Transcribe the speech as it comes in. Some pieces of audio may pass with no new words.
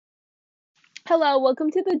Hello, welcome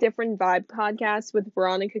to the Different Vibe podcast with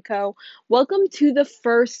Veronica Co. Welcome to the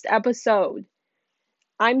first episode.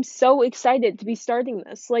 I'm so excited to be starting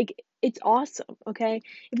this. It's awesome, okay?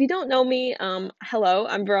 If you don't know me, hello,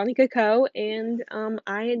 I'm Veronica Co. and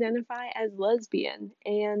I identify as lesbian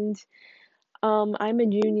and I'm a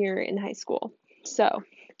junior in high school. So,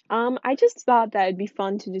 I just thought that it'd be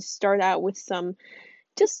fun to just start out with some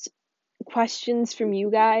just questions from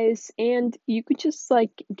you guys, and you could just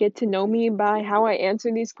get to know me by how I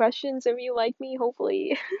answer these questions if you like me,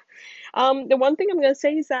 hopefully. The one thing I'm gonna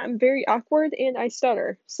say is that I'm very awkward and I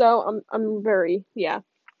stutter. So I'm very yeah.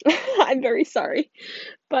 I'm very sorry.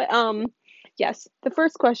 But yes, the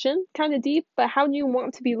first question, kind of deep, but how do you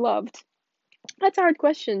want to be loved? That's a hard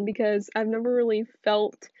question because I've never really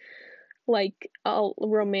felt like a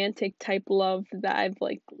romantic type love that I've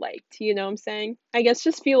liked, you know what I'm saying? I guess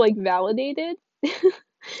just feel validated.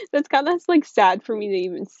 That's kind of sad for me to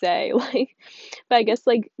even say, but I guess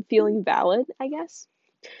feeling valid, I guess.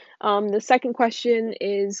 The second question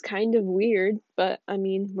is kind of weird, but I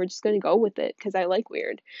mean, we're just gonna go with it because I like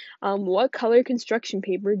weird. What color construction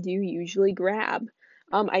paper do you usually grab?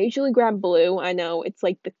 I usually grab blue. I know it's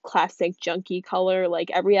like the classic junky color,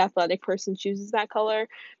 like every athletic person chooses that color.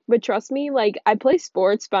 But trust me, I play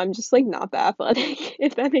sports, but I'm just not that athletic,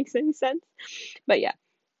 if that makes any sense. But yeah.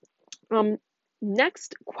 Um,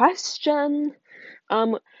 Next question.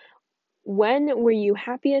 Um, when were you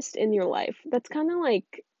happiest in your life? That's kind of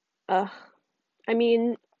uh, I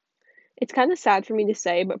mean, it's kind of sad for me to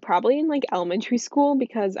say, but probably in elementary school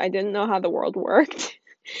because I didn't know how the world worked.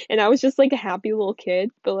 And I was just a happy little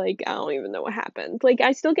kid, but I don't even know what happened.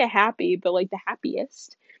 I still get happy, but the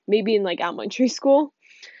happiest maybe in elementary school.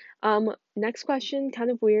 Next question,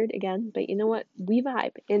 kind of weird again, but you know what? We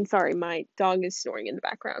vibe. And sorry, my dog is snoring in the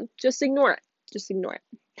background. Just ignore it. Just ignore it.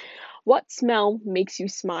 What smell makes you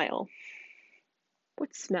smile?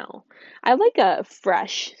 What smell? I like a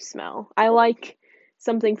fresh smell. I like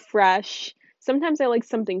something fresh. Sometimes I like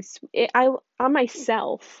something I on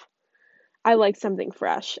myself. I like something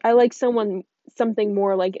fresh. I like something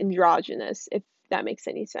more androgynous, if that makes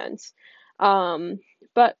any sense. Um,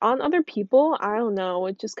 but on other people, I don't know.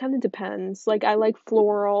 It just kind of depends. I like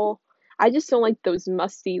floral. I just don't like those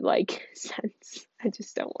musty scents. I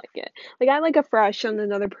just don't like it. I like a fresh on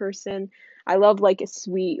another person. I love a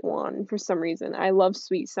sweet one for some reason. I love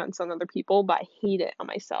sweet scents on other people, but I hate it on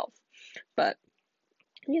myself. But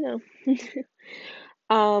you know.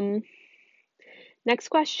 um Next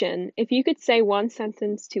question. If you could say one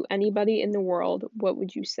sentence to anybody in the world, what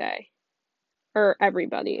would you say? Or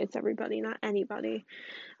everybody. It's everybody, not anybody.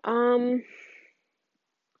 Um,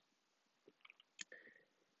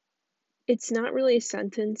 it's not really a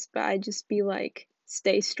sentence, but I'd just be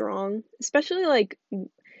stay strong. Especially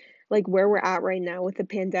where we're at right now with the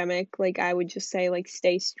pandemic. I would just say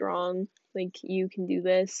stay strong. You can do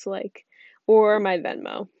this. Or my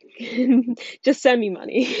Venmo. Just send me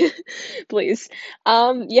money, please.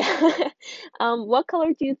 Yeah. What color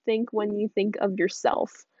do you think when you think of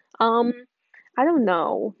yourself? Um, I don't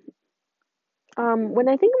know. When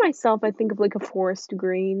I think of myself, I think of a forest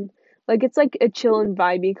green. It's a chill and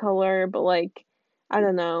vibey color, but I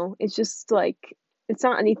don't know. It's just it's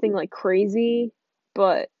not anything crazy,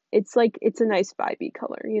 but it's a nice vibey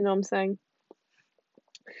color, you know what I'm saying?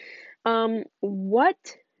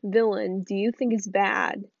 What villain do you think is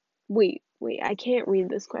bad? Wait, I can't read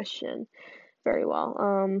this question very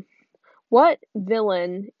well. What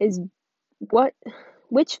villain is what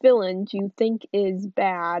which villain do you think isn't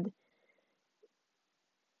bad,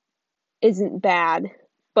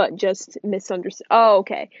 but just misunderstood? Oh,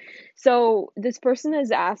 okay. So this person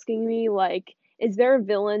is asking me is there a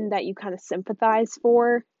villain that you kind of sympathize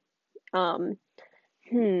for? Um,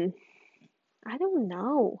 hmm, I don't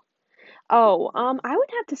know. Oh, I would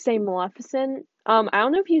have to say Maleficent. I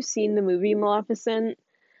don't know if you've seen the movie Maleficent.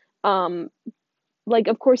 Um,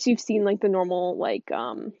 of course you've seen the normal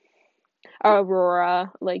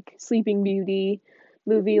Aurora, Sleeping Beauty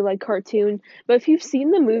movie, cartoon. But if you've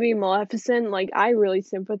seen the movie Maleficent, I really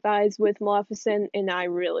sympathize with Maleficent and I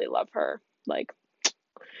really love her. Like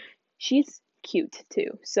she's cute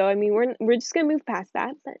too. So I mean we're just gonna move past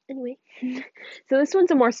that. But anyway. So this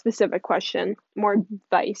one's a more specific question, more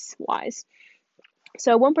advice wise.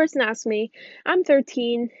 So one person asked me, I'm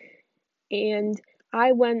 13 and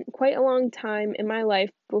I went quite a long time in my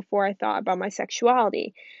life before I thought about my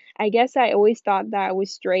sexuality. I guess I always thought that I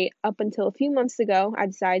was straight up until a few months ago I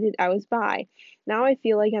decided I was bi. Now I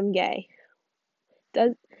feel like I'm gay.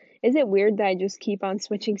 Does is it weird that I just keep on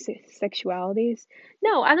switching sexualities?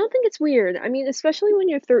 No, I don't think it's weird. I mean, especially when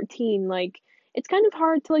you're 13, it's kind of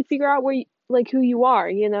hard to figure out where who you are,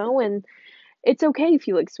 you know? And it's okay if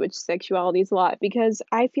you like switch sexualities a lot because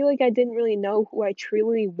I feel like I didn't really know who I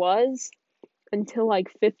truly was until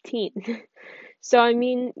like 15. So I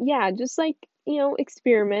mean, yeah, just like,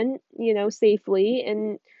 experiment, safely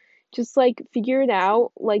and just like figure it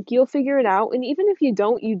out. Like you'll figure it out. And even if you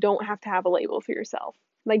don't have to have a label for yourself.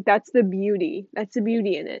 Like that's the beauty. That's the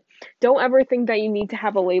beauty in it. Don't ever think that you need to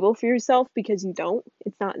have a label for yourself because you don't.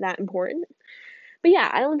 It's not that important. But yeah,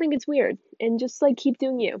 I don't think it's weird. And just like keep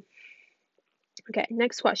doing you. Okay,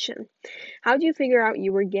 next question. How would you figure out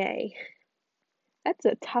you were gay? That's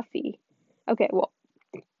a toughie. Okay, well,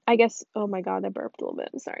 I guess, oh my god, I burped a little bit.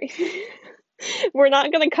 I'm sorry. We're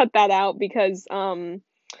not gonna cut that out because I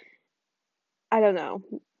don't know.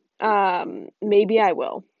 Maybe I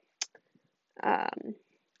will. Um,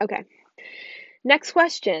 okay. Next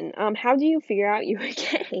question. How do you figure out you were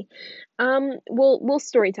gay? We'll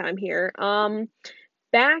story time here.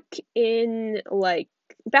 Back in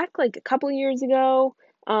back a couple years ago,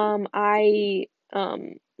 I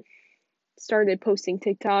started posting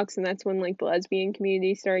TikToks, and that's when like the lesbian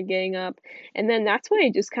community started getting up. And then that's when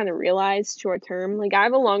I just kind of realized short term, like I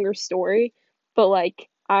have a longer story, but like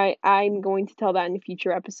I'm going to tell that in a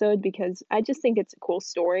future episode because I just think it's a cool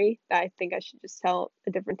story that I think I should just tell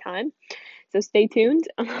a different time. So stay tuned.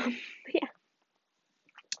 Yeah.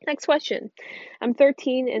 Next question. I'm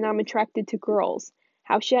 13 and I'm attracted to girls.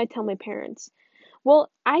 How should I tell my parents?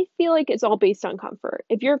 Well, I feel like it's all based on comfort.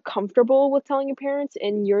 If you're comfortable with telling your parents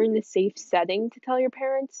and you're in a safe setting to tell your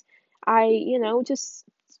parents, just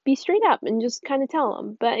be straight up and just kind of tell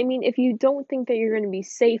them. But I mean, if you don't think that you're going to be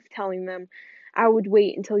safe telling them, I would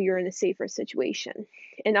wait until you're in a safer situation.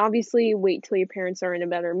 And obviously, wait till your parents are in a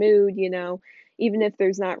better mood, even if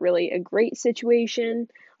there's not really a great situation.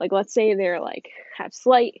 Like, let's say they're like have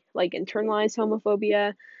slight, like internalized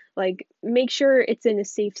homophobia, like, make sure it's in a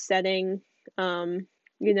safe setting, um,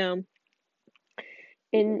 you know,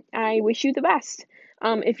 and I wish you the best.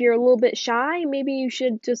 If you're a little bit shy, maybe you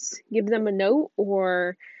should just give them a note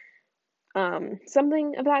or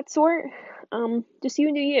something of that sort. Just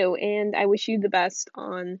you do you, and I wish you the best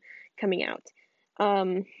on coming out.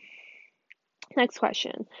 Um, Next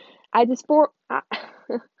question. I support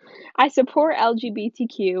I support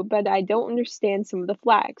LGBTQ, but I don't understand some of the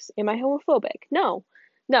flags. Am I homophobic? No.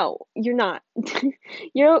 No, you're not.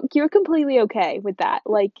 You're completely okay with that.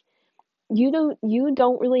 Like you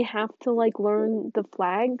don't really have to like learn the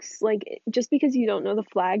flags. Like just because you don't know the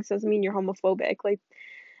flags doesn't mean you're homophobic.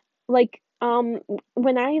 Like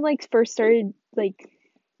when I like first started like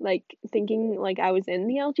thinking like I was in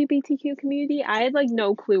the LGBTQ community, I had like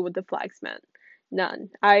no clue what the flags meant. None.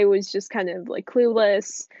 I was just kind of like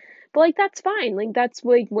clueless. But like that's fine. Like that's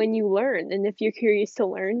like when you learn. And if you're curious to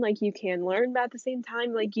learn, like you can learn, but at the same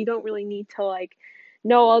time, like you don't really need to like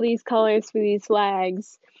know all these colors for these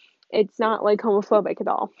flags. It's not like homophobic at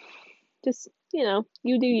all. Just, you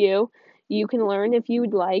do you. You can learn if you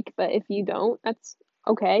would like, but if you don't, that's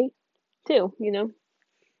okay too.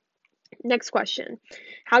 Next question.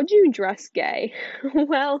 How do you dress gay?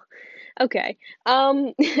 Well, okay.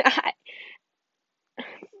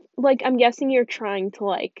 Like I'm guessing you're trying to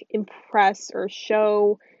like impress or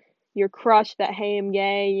show your crush that hey, I'm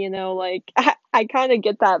gay, like I kind of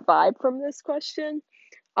get that vibe from this question.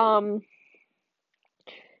 Um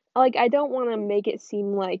like I don't want to make it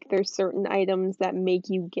seem like there's certain items that make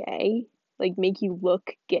you gay, like make you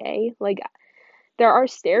look gay. Like there are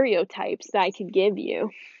stereotypes that I could give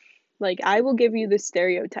you. Like I will give you the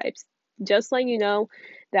stereotypes. Just letting you know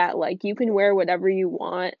that like you can wear whatever you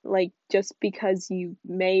want. Like just because you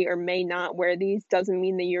may or may not wear these doesn't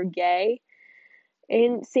mean that you're gay.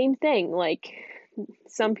 And same thing, like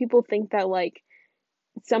some people think that like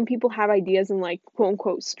some people have ideas in like quote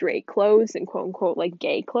unquote straight clothes and quote unquote like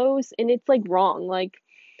gay clothes and it's like wrong. Like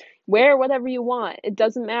wear whatever you want. It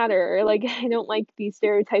doesn't matter. Like I don't like these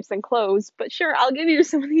stereotypes on clothes, but sure, I'll give you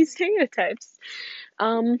some of these stereotypes.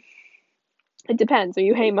 Um it depends. Are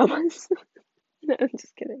you hey mamas? No, I'm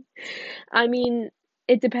just kidding. I mean,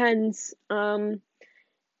 it depends. Flannel,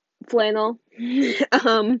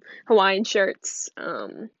 Hawaiian shirts,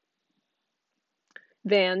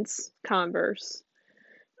 Vans, Converse,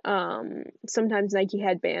 sometimes Nike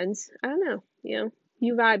headbands. I don't know, you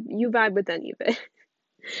vibe with any of it.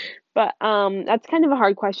 But that's kind of a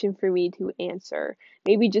hard question for me to answer.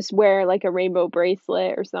 Maybe just wear like a rainbow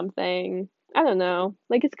bracelet or something. I don't know.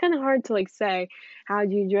 Like it's kind of hard to like say, how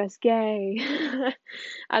do you dress gay?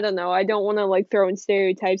 I don't know. I don't want to like throw in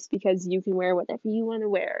stereotypes because you can wear whatever you want to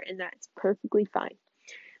wear and that's perfectly fine.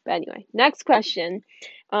 But anyway, next question.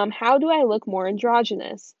 How do I look more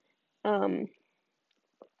androgynous? Um,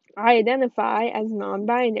 I identify as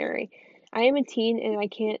non-binary. I am a teen and I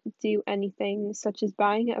can't do anything such as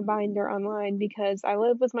buying a binder online because I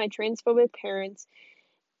live with my transphobic parents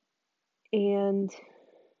and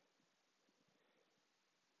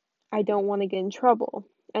I don't want to get in trouble.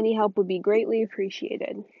 Any help would be greatly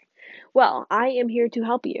appreciated. Well, I am here to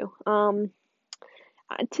help you.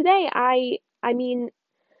 Today I mean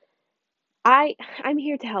I'm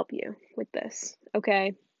here to help you with this,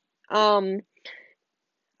 okay? Um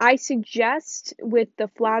I suggest with the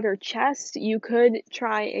flatter chest, you could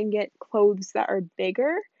try and get clothes that are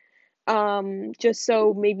bigger, just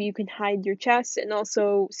so maybe you can hide your chest, and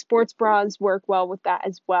also sports bras work well with that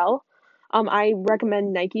as well. I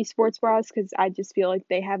recommend Nike sports bras because I just feel like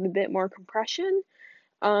they have a bit more compression.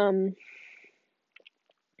 Um,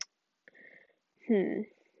 hmm,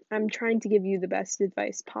 I'm trying to give you the best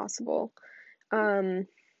advice possible. Um,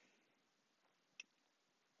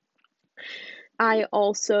 I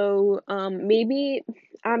also um maybe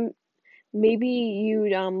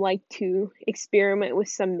you'd like to experiment with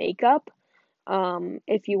some makeup.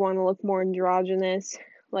 If you want to look more androgynous,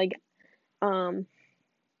 like um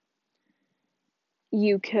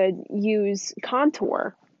you could use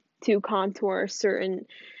contour to contour certain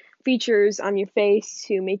features on your face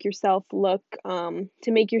to make yourself look to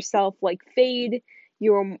make yourself like fade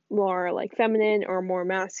your more like feminine or more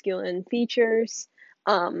masculine features.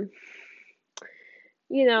 Um,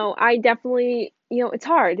 I definitely, it's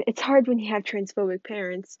hard. It's hard when you have transphobic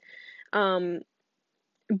parents. Um,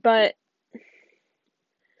 but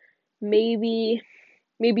maybe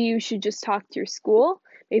maybe you should just talk to your school.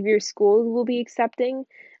 Maybe your school will be accepting,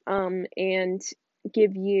 and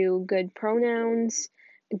give you good pronouns,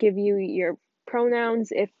 give you your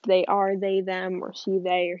pronouns if they are they, them, or she,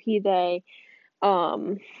 they, or he, they,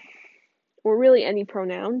 um, or really any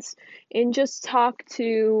pronouns, and just talk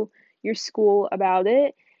to your school about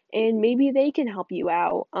it, and maybe they can help you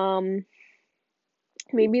out.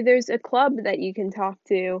 Maybe there's a club that you can talk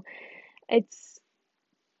to. It's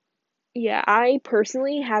Yeah, I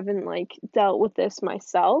personally haven't like dealt with this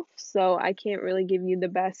myself, so I can't really give you the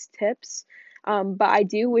best tips. But I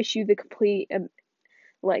do wish you the complete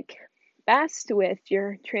like best with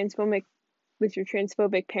your transphobic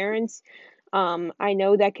parents. I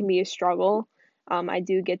know that can be a struggle. I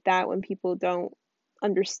do get that when people don't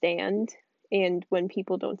understand and when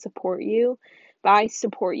people don't support you. But I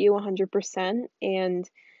support you 100%, and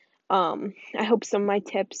I hope some of my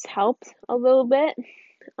tips helped a little bit.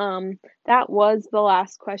 That was the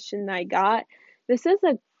last question I got. This is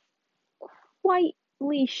a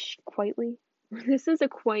quietly. This is a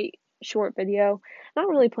quite short video. Not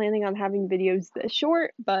really planning on having videos this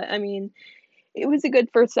short, but I mean, it was a good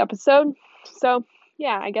first episode. So,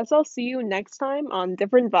 yeah, I guess I'll see you next time on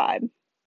Different Vibe.